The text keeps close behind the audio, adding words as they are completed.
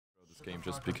game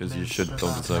just because you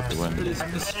don't deserve to win.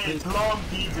 It's long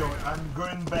video, I'm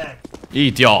going back.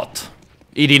 Idiot!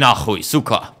 Idi nachuj,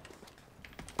 suka!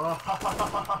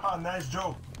 Nice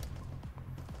joke.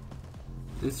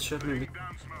 This shot maybe.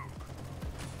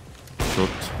 Shoot.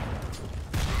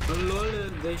 Oh lol,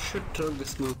 they should drop the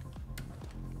smoke.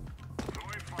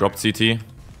 Dropped CT.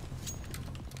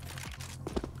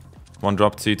 One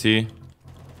dropped CT.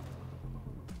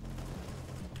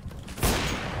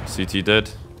 CT dead.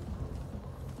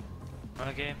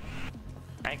 Okay.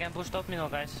 I can push top me now,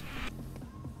 guys.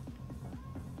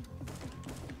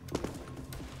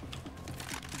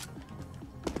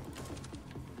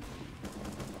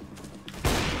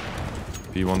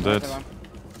 B1 dead.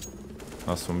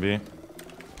 Last one B.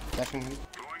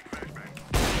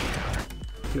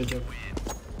 Good job.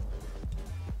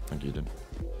 Thank you, dude.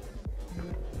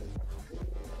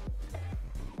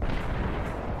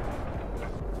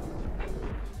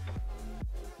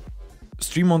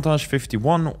 Stream Montage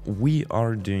 51, we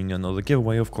are doing another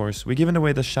giveaway, of course. We're giving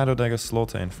away the Shadow Dagger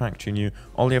Slaughter and Fracture New.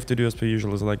 All you have to do as per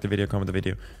usual is like the video, comment the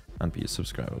video, and be a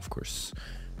subscriber, of course.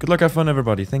 Good luck, have fun,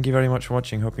 everybody. Thank you very much for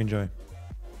watching. Hope you enjoy.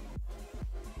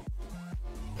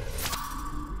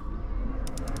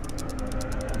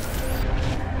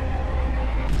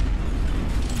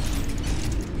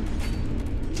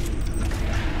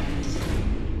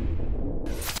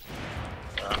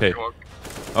 Okay.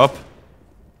 Up.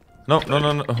 No.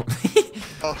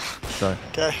 Oh. Sorry.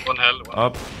 Okay. One hell. One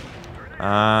Up.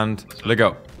 And let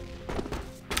go.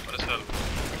 What is hell?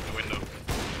 The window.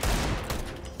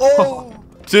 Oh!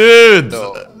 Dude!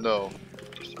 No.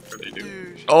 Just a pretty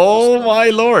dude. Oh my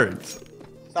lord!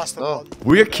 That's the one.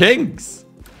 We're kings!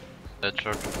 Dead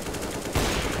shot.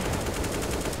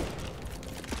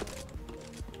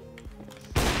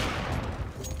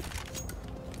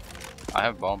 I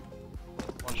have bomb.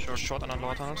 One short and a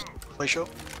lower tunnels. Play short.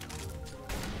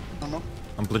 No.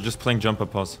 I'm just playing jumper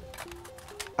pause.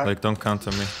 Like, don't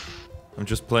counter me. I'm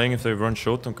just playing. If they run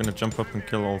short, I'm gonna jump up and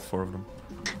kill all 4 of them.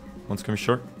 One's coming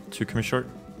short, 2 coming short,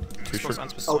 2 short.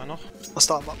 Oh. I'll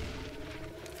start him up.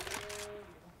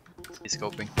 He's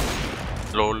scoping.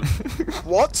 Lol.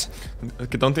 What?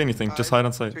 Okay, don't do anything, just hide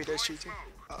on side. 3 days cheating.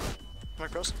 Can I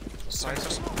cross? Side.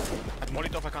 At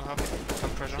Molotov I can have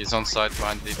some pressure. He's on side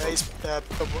behind the. Yeah, he's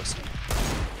billboards.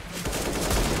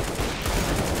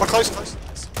 Oh, close. Nice.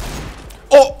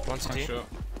 Oh! One CT. Sure.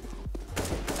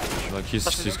 Like,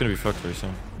 he's gonna be fucked very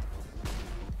soon.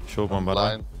 Short one,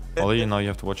 but Ollie, now you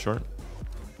have to watch short.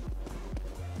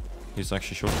 He's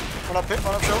actually short. One up Pitt,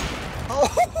 one up short. Oh!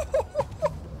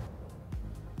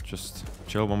 Just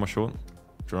chill, one more short.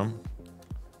 Drum.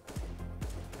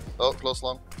 Oh, close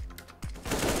long.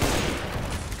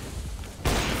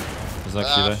 He's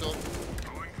actually there.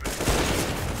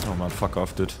 Oh man, fuck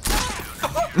off, dude.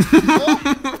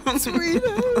 Sweet!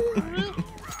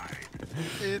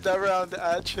 Dude, that round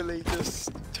actually just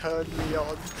turned me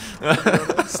on, to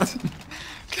be honest.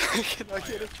 Can I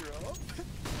get a drop?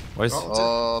 Why is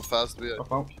Oh, fast B.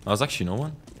 there's actually no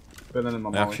one? Are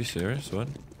you actually serious? What?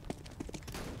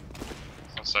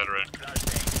 On side right.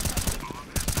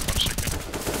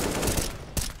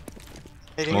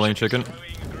 Mollying chicken.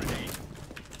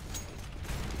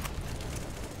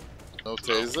 No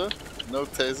taser. No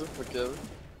taser for Kevin.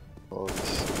 Holy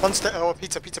shit. One step. Oh,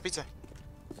 pizza.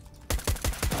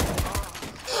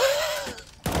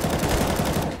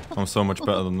 I'm so much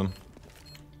better than them.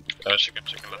 Chicken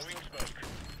left.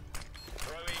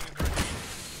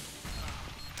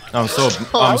 I'm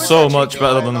so much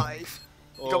better than them.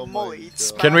 Got mollied.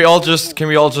 Can we all just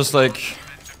like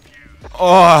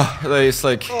it's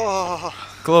like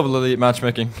global elite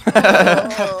matchmaking. Just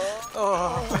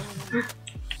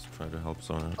try to help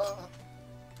someone out.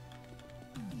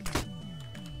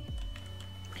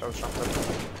 Close round.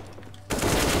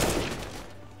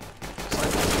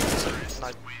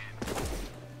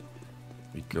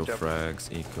 Eco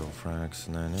frags,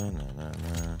 na.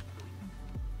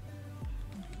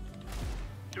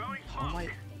 Oh my.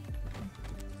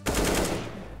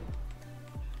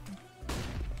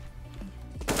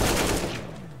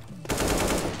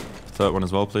 Third one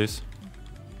as well, please.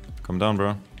 Come down,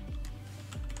 bro.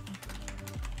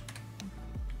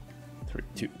 3,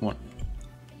 2, 1.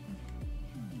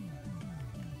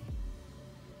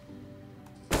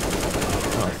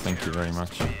 Oh, thank you very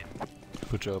much.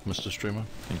 Good job, Mr. Streamer.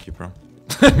 Thank you, bro.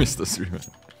 Mr. Streamer.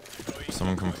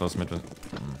 Someone come close mid.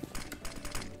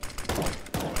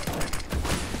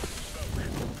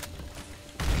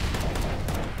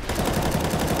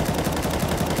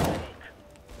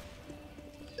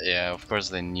 Yeah, of course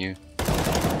they knew.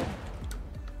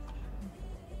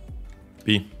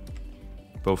 B.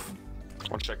 Both.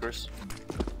 One checkers.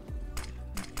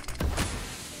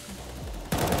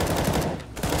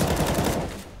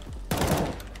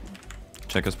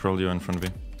 Check us probably in front of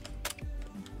you.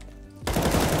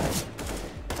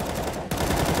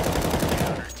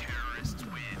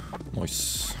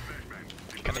 Nice.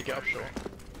 Can I get up short?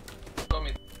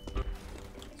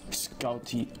 Scout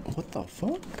T. What the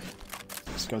fuck?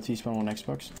 Scout T spawn on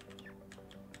Xbox.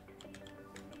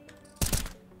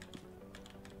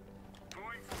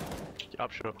 Get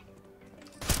up short.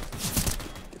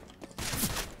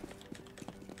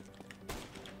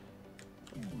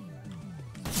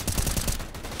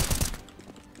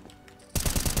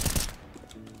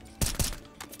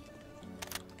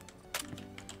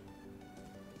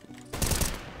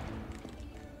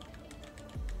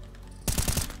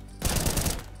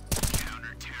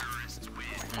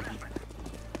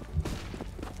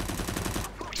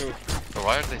 But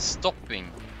why are they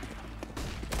stopping?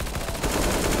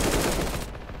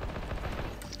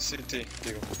 CT,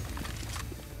 Diego.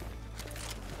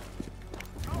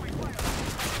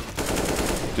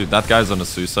 Dude, that guy's on a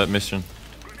suicide mission.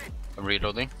 I'm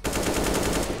reloading.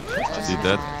 Is he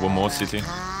dead? One more CT.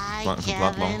 Hi,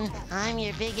 Kevin. I'm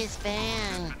your biggest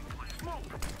fan.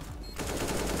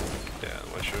 Yeah,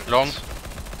 why should Long.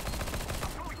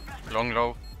 Long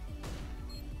low.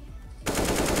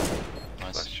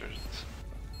 Nice.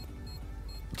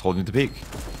 Told him to peek.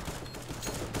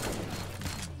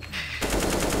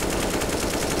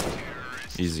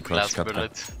 Easy clutch Last cut.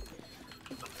 bullet.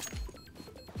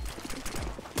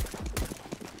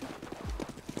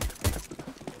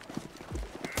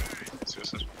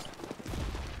 Suicide.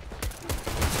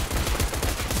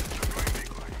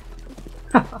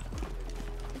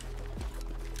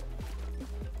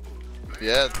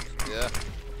 Yeah.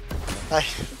 Hey,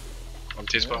 One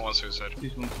T-spawn, one suicide.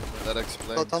 That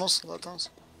explains. low tunnels, low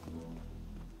tunnels.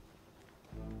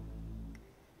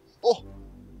 Oh!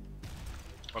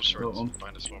 One short.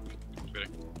 Behind the smoke.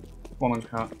 Waiting. One on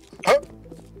cat.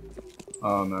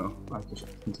 Oh no, I just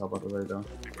can tell by the radar.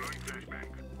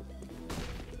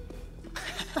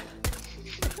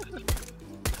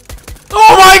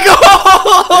 Oh my god!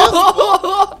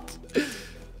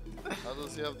 How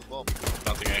does he have the bomb?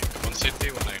 Nothing A. One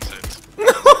city, one exit.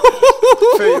 Don't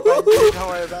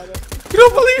worry about it. You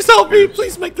don't please help me!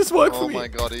 Please make this work for Oh me! my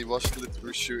god, he was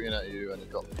literally shooting at you and he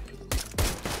got me.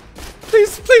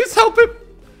 Please help him!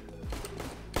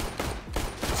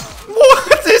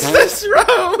 What is this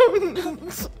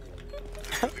round?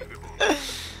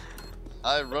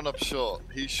 I run up short,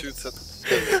 he shoots at...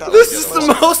 This is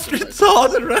the most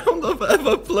retarded round I've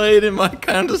ever played in my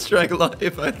Counter-Strike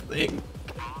life, I think.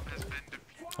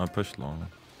 I pushed long,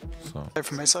 so... Hey,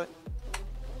 from my side.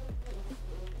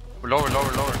 Lower,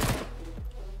 lower, lower.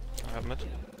 I have mid.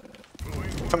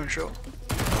 Coming short.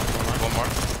 One more.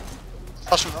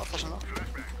 Flashing up, flashing up.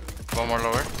 One more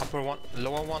lower. Upper one,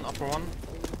 lower one, upper one.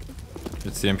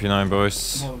 It's the MP9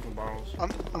 boys.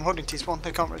 I'm holding T-spawn,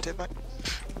 they can't rotate back.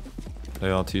 They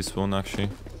are T-spawn actually.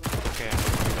 Okay,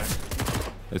 okay.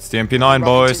 It's the MP9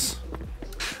 boys.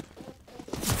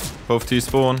 Both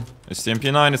T-spawn. It's the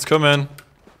MP9, it's coming.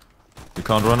 You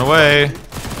can't run away.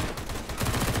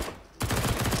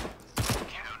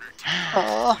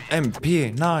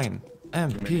 MP9,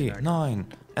 MP9,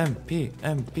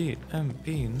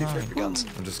 MP9.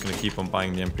 I'm just gonna keep on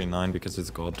buying the MP9 because it's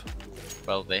god.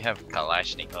 Well, they have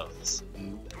Kalashnikovs.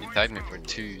 They tagged me for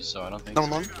 2, so I don't think No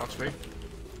one on. Box 3.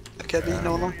 Okay, B,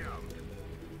 no one on.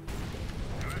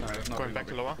 Going back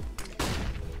to lower.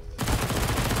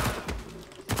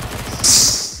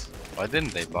 Why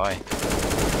didn't they buy?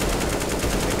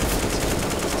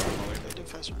 They did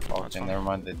first. Okay, never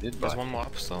mind, they did buy. There's one more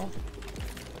up still.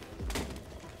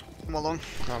 One more long.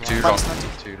 No, no. Too long.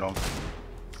 Too long.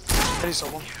 He's saw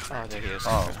one. Oh, there he is.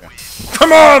 Oh, okay.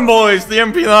 Come on boys, the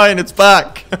MP9, it's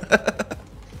back!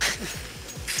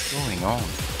 What's going on?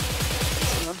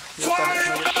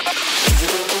 Hang on.